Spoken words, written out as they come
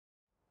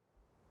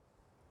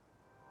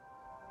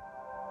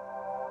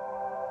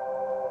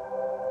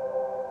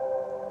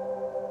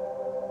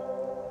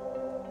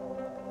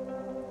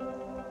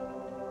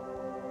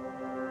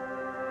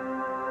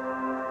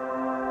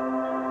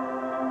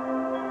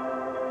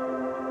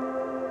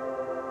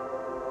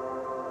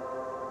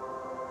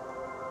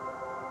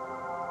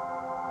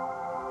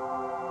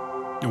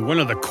And one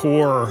of the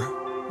core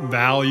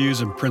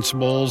values and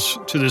principles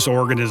to this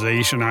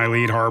organization I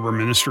lead, Harbor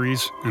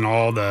Ministries, and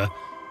all the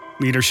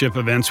leadership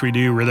events we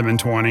do, Rhythm in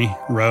 20,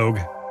 Rogue,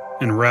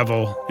 and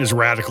Revel, is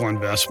radical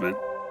investment.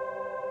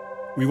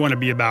 We want to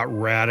be about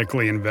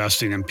radically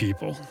investing in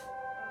people.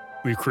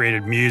 We've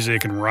created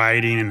music and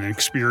writing and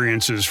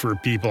experiences for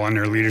people on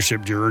their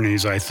leadership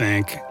journeys, I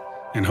think,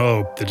 and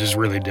hope that is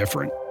really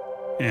different.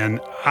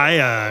 And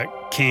I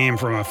came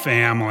from a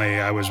family,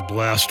 I was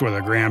blessed with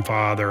a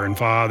grandfather and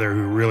father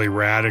who really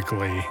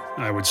radically,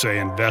 I would say,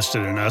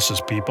 invested in us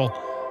as people.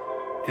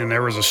 And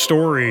there was a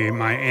story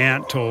my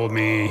aunt told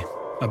me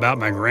about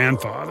my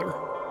grandfather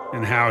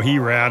and how he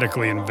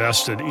radically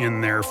invested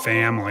in their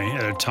family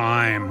at a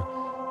time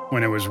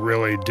when it was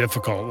really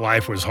difficult.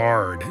 Life was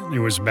hard. It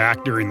was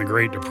back during the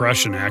Great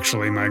Depression,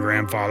 actually. My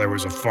grandfather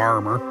was a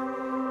farmer.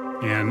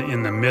 And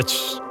in the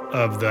midst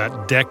of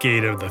that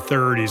decade of the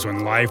 30s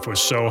when life was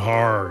so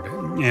hard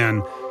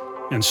and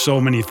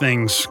so many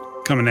things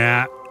coming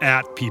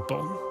at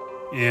people,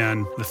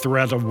 and the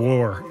threat of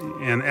war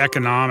and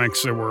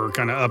economics that were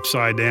kind of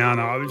upside down,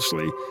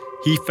 obviously,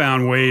 he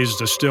found ways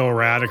to still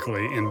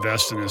radically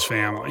invest in his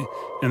family.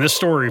 And this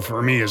story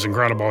for me is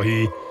incredible.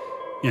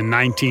 In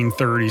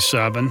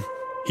 1937,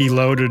 he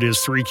loaded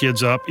his 3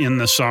 kids up in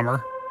the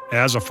summer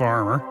as a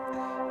farmer,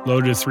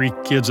 loaded 3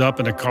 kids up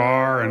in a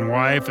car and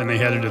wife, and they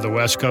headed to the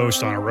West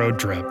Coast on a road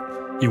trip.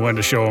 He wanted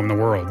to show them the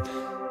world.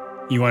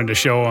 He wanted to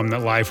show them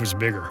that life was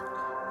bigger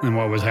than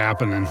what was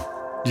happening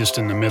just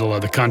in the middle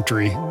of the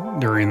country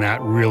during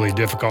that really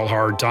difficult,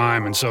 hard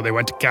time. And so they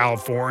went to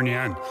California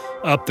and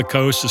up the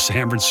coast to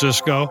San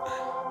Francisco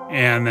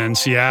and then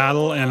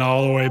Seattle and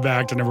all the way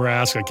back to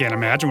Nebraska. I can't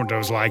imagine what it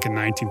was like in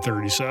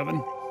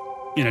 1937.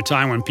 In a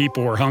time when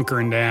people were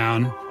hunkering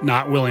down,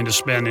 not willing to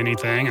spend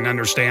anything, and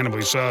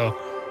understandably so,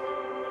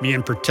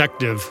 being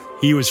protective,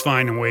 he was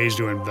finding ways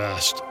to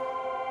invest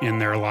in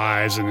their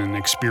lives and in the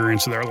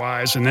experience of their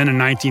lives. And then in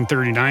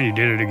 1939, he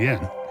did it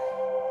again.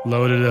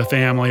 Loaded a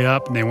family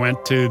up, and they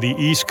went to the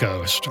East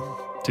Coast,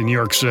 to New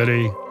York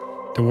City,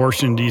 to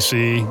Washington,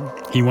 D.C.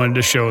 He wanted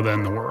to show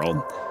them the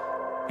world.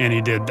 And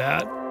he did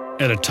that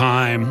at a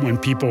time when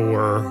people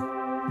were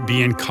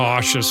being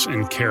cautious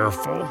and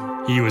careful.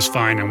 He was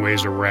finding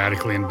ways to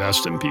radically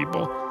invest in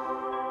people.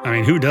 I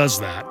mean, who does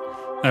that?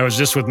 I was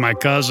just with my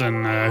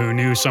cousin who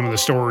knew some of the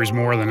stories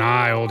more than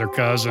I, older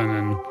cousin,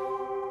 and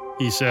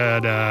he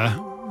said,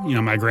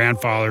 my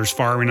grandfather's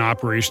farming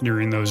operation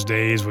during those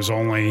days was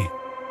only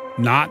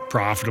not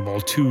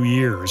profitable 2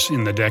 years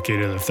in the decade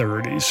of the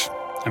 30s.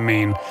 I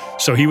mean,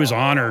 so he was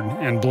honored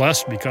and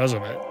blessed because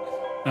of it.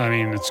 I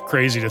mean, it's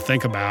crazy to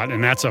think about.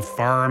 And that's a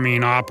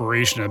farming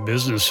operation, a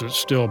business that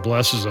still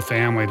blesses a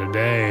family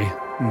today,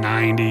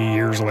 90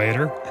 years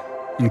later.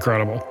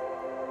 Incredible.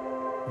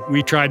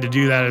 We tried to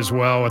do that as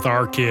well with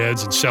our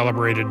kids and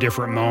celebrated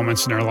different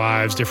moments in their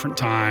lives, different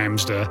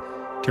times to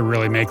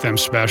really make them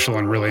special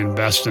and really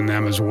invest in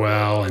them as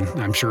well. And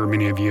I'm sure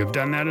many of you have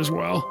done that as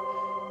well.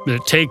 But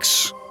it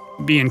takes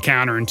being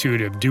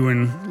counterintuitive,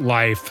 doing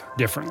life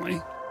differently,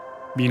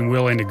 being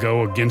willing to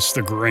go against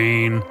the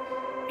grain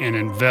and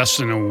invest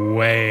in a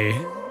way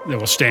that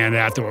will stand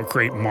out, that will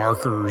create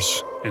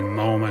markers and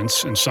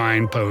moments and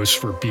signposts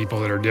for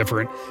people that are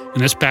different.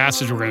 And this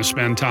passage we're going to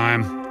spend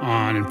time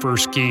on in 1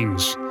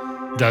 Kings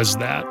does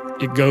that.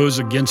 It goes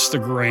against the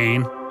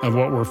grain of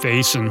what we're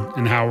facing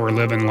and how we're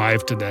living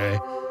life today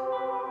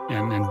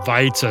and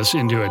invites us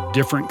into a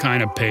different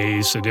kind of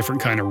pace, a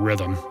different kind of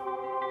rhythm.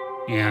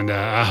 And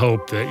I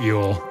hope that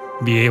you'll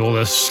be able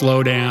to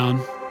slow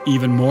down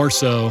even more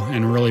so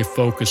and really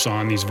focus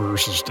on these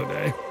verses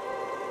today.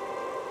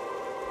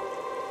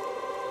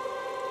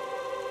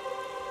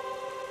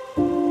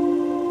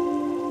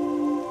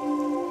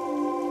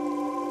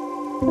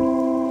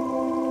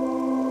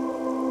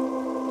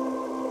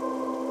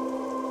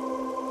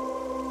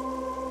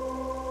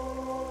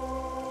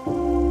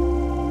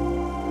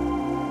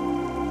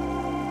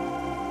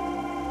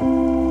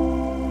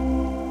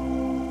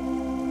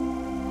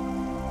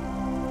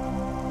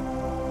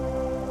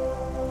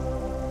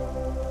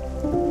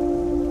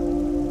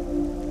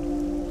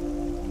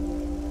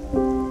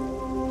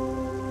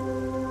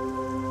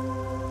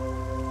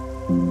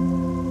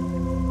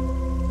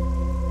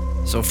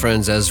 So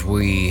friends, as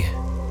we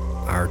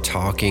are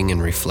talking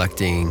and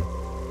reflecting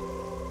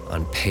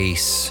on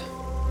pace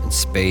and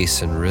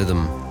space and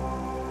rhythm,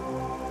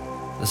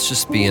 let's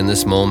just be in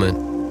this moment.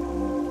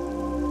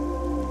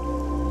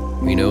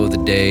 We know the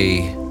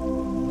day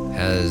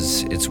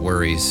has its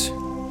worries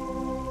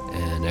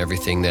and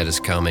everything that is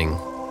coming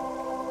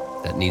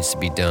that needs to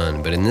be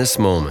done. But in this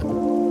moment,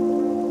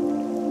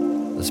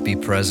 let's be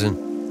present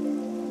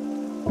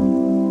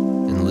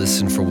and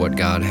listen for what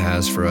God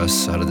has for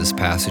us out of this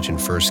passage in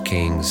 1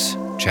 Kings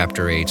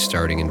chapter 8,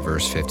 starting in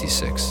verse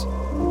 56.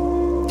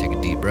 Take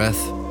a deep breath.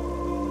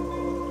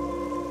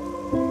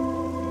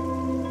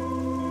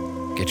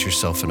 Get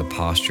yourself in a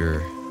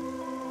posture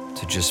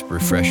to just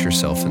refresh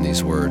yourself in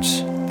these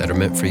words that are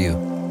meant for you.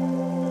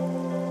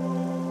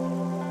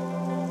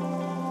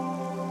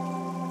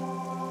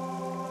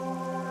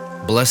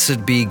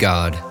 Blessed be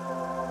God,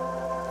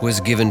 who has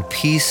given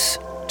peace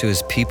to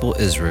his people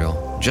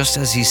Israel, just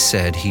as he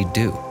said he'd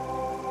do.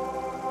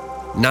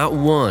 Not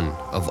one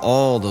of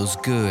all those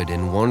good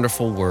and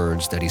wonderful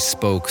words that he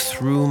spoke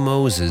through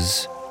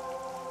Moses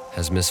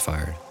has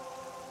misfired.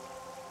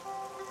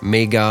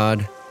 May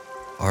God,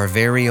 our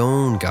very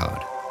own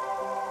God,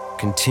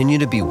 continue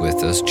to be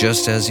with us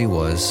just as he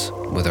was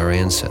with our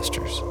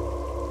ancestors.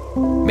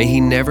 May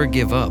he never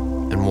give up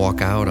and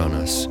walk out on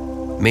us.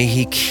 May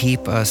he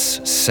keep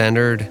us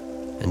centered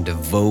and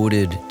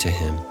devoted to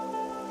him,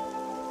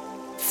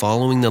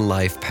 following the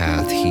life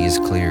path he has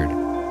cleared,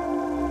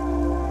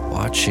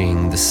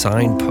 watching the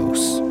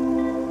signposts,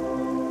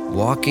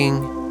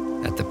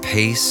 walking at the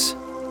pace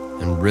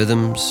and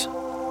rhythms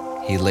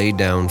he laid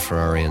down for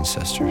our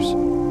ancestors.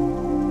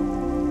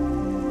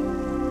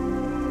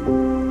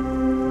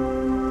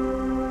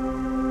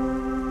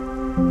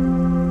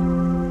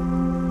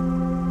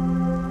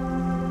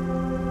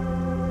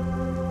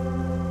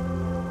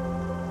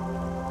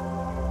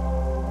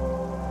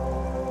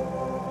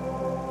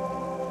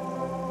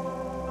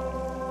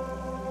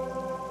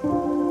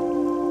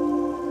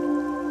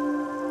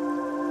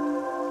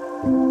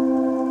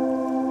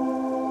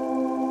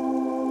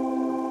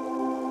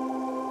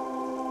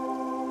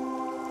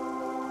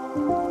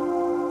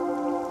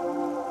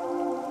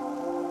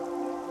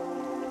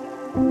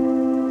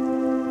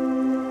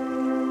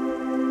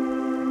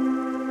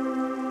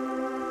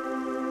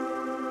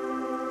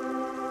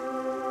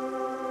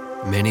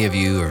 Many of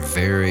you are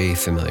very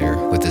familiar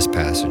with this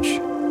passage.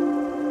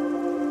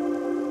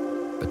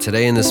 But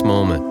today in this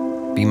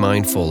moment, be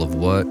mindful of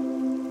what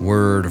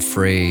word or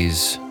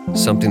phrase,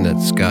 something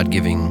that's God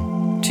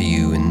giving to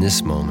you in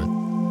this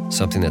moment,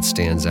 something that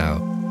stands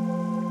out.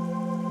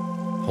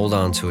 Hold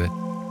on to it.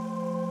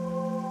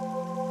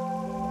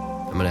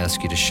 I'm going to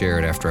ask you to share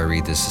it after I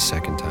read this a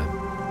second time.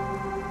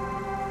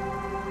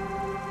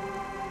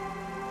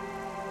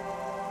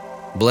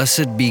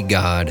 Blessed be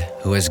God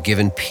who has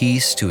given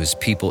peace to his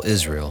people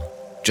Israel,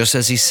 just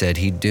as he said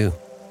he'd do.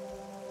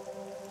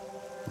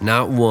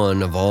 Not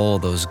one of all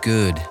those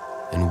good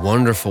and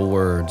wonderful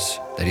words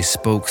that he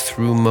spoke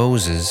through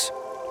Moses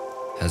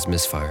has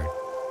misfired.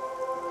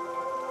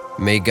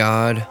 May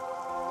God,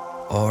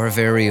 our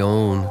very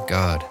own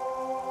God,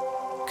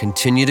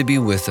 continue to be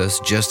with us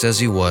just as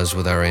he was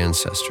with our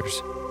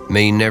ancestors.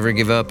 May he never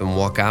give up and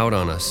walk out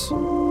on us.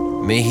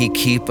 May he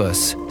keep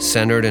us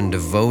centered and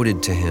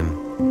devoted to him,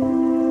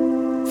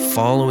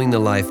 following the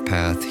life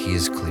path he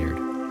has cleared,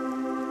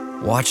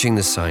 watching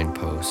the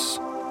signposts,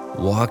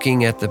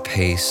 walking at the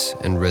pace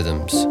and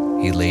rhythms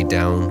he laid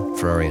down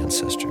for our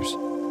ancestors.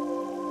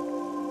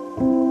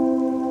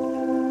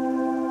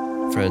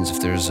 Friends,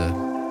 if there's a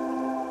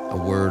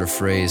word or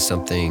phrase,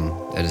 something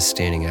that is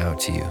standing out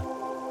to you,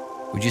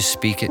 would you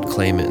speak it,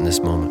 claim it in this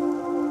moment?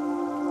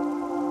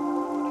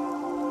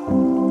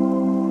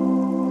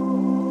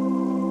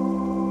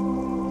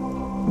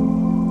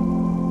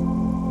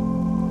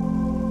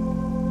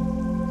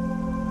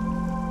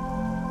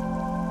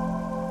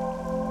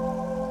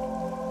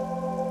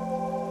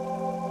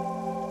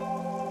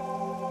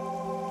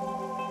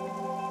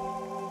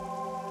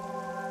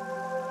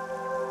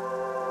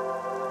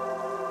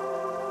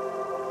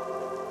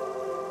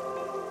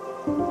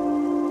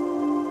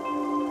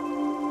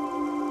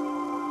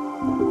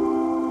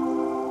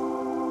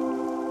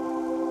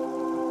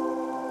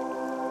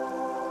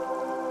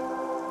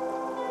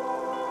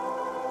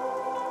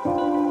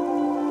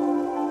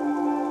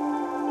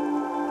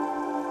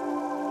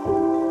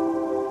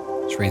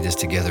 Let's read this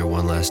together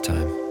one last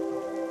time.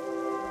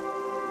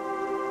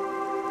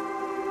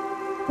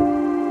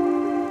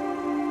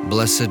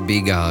 Blessed be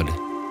God,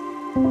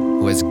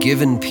 who has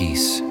given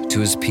peace to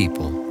his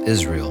people,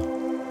 Israel,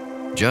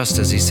 just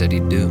as he said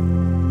he'd do.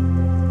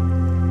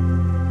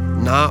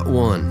 Not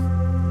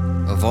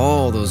one of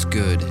all those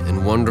good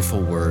and wonderful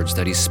words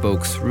that he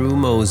spoke through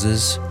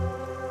Moses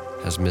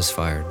has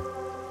misfired.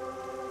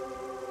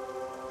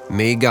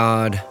 May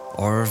God,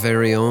 our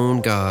very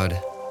own God,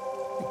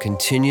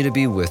 continue to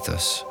be with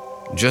us,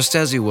 just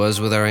as he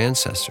was with our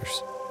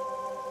ancestors.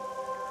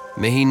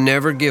 May he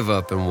never give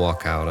up and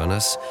walk out on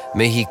us.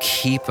 May he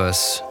keep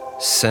us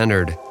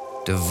centered,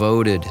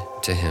 devoted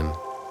to him,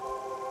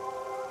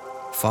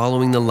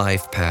 following the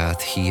life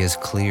path he has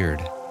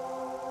cleared,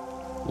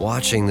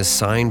 watching the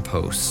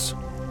signposts,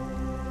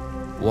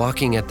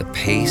 walking at the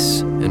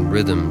pace and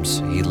rhythms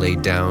he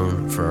laid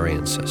down for our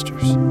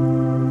ancestors.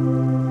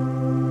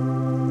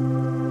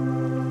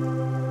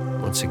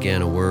 Once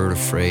again, a word or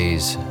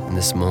phrase in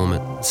this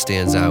moment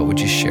stands out. Would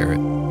you share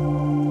it?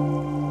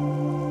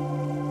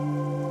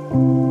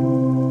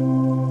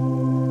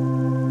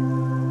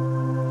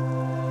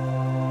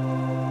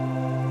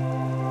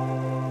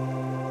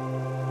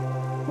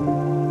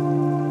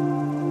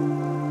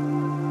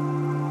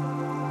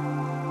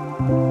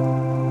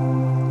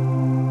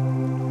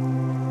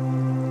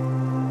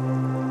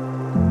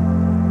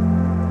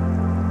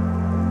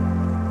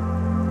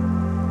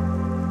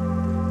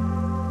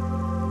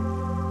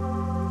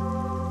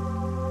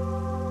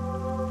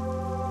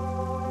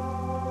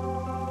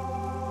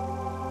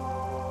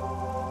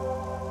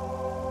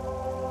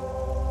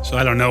 So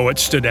I don't know what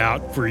stood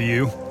out for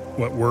you,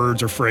 what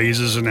words or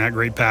phrases in that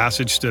great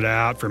passage stood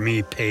out. For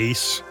me,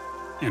 pace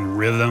and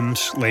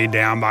rhythms laid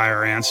down by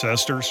our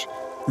ancestors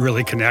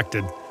really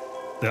connected.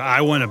 That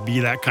I want to be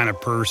that kind of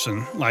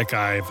person like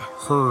I've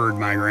heard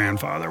my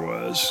grandfather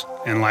was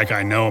and like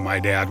I know my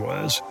dad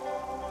was,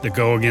 that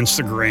go against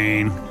the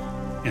grain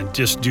and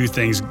just do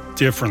things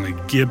differently,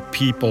 give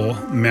people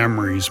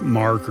memories,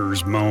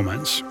 markers,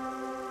 moments.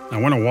 I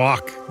want to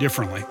walk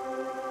differently.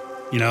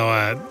 You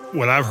know,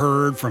 what I've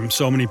heard from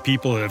so many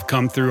people that have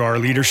come through our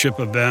leadership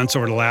events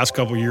over the last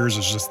couple of years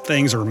is just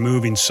things are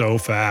moving so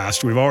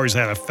fast. We've always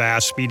had a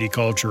fast, speedy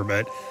culture,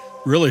 but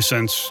really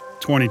since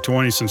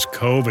 2020, since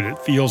COVID, it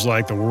feels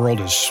like the world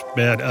has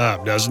sped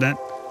up, doesn't it?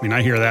 I mean,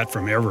 I hear that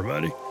from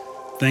everybody.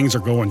 Things are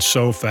going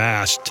so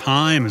fast.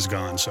 Time has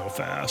gone so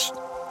fast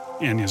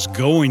and is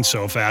going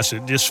so fast.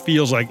 It just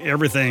feels like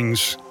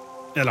everything's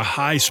at a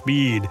high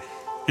speed.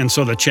 And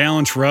so the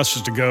challenge for us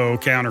is to go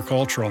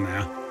countercultural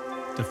now,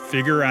 to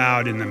figure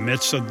out in the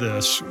midst of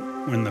this,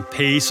 when the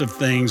pace of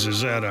things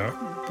is at a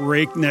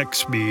breakneck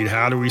speed,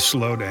 how do we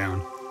slow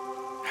down?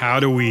 How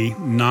do we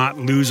not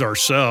lose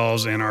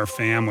ourselves and our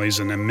families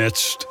in the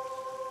midst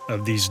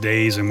of these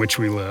days in which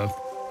we live?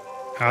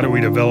 How do we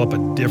develop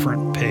a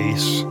different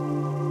pace,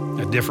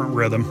 a different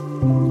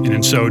rhythm? And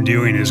in so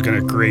doing is going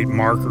to create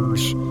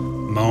markers,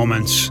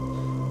 moments,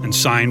 and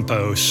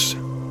signposts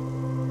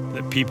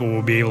that people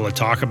will be able to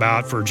talk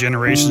about for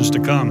generations to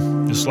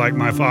come, just like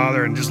my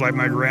father and just like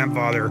my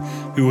grandfather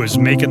who was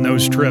making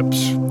those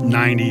trips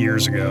 90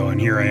 years ago. And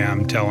here I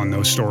am telling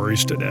those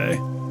stories today.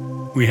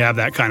 We have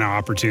that kind of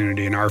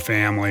opportunity in our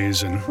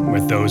families and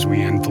with those we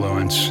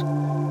influence.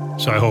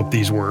 So I hope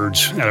these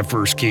words out of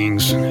 1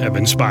 Kings have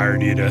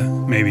inspired you to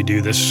maybe do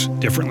this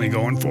differently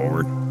going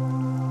forward.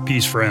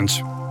 Peace,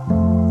 friends.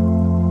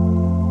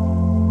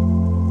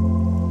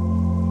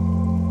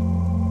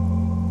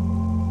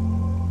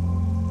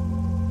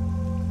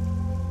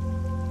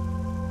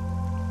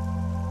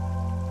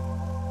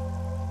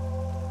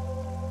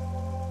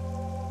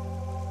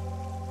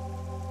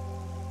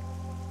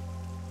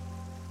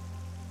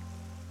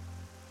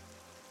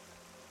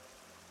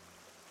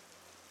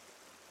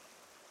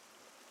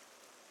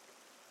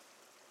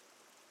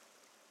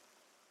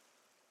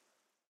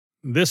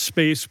 This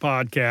Space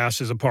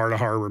podcast is a part of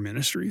Harbor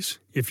Ministries.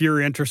 If you're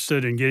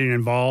interested in getting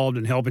involved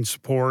and helping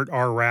support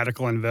our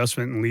radical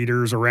investment in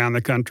leaders around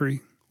the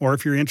country, or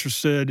if you're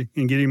interested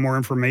in getting more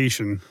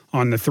information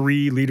on the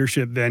 3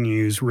 leadership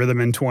venues, Rhythm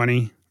in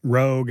 20,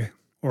 Rogue,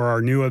 or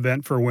our new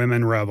event for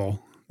women,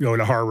 Revel, go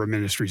to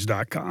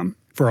harborministries.com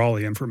for all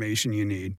the information you need.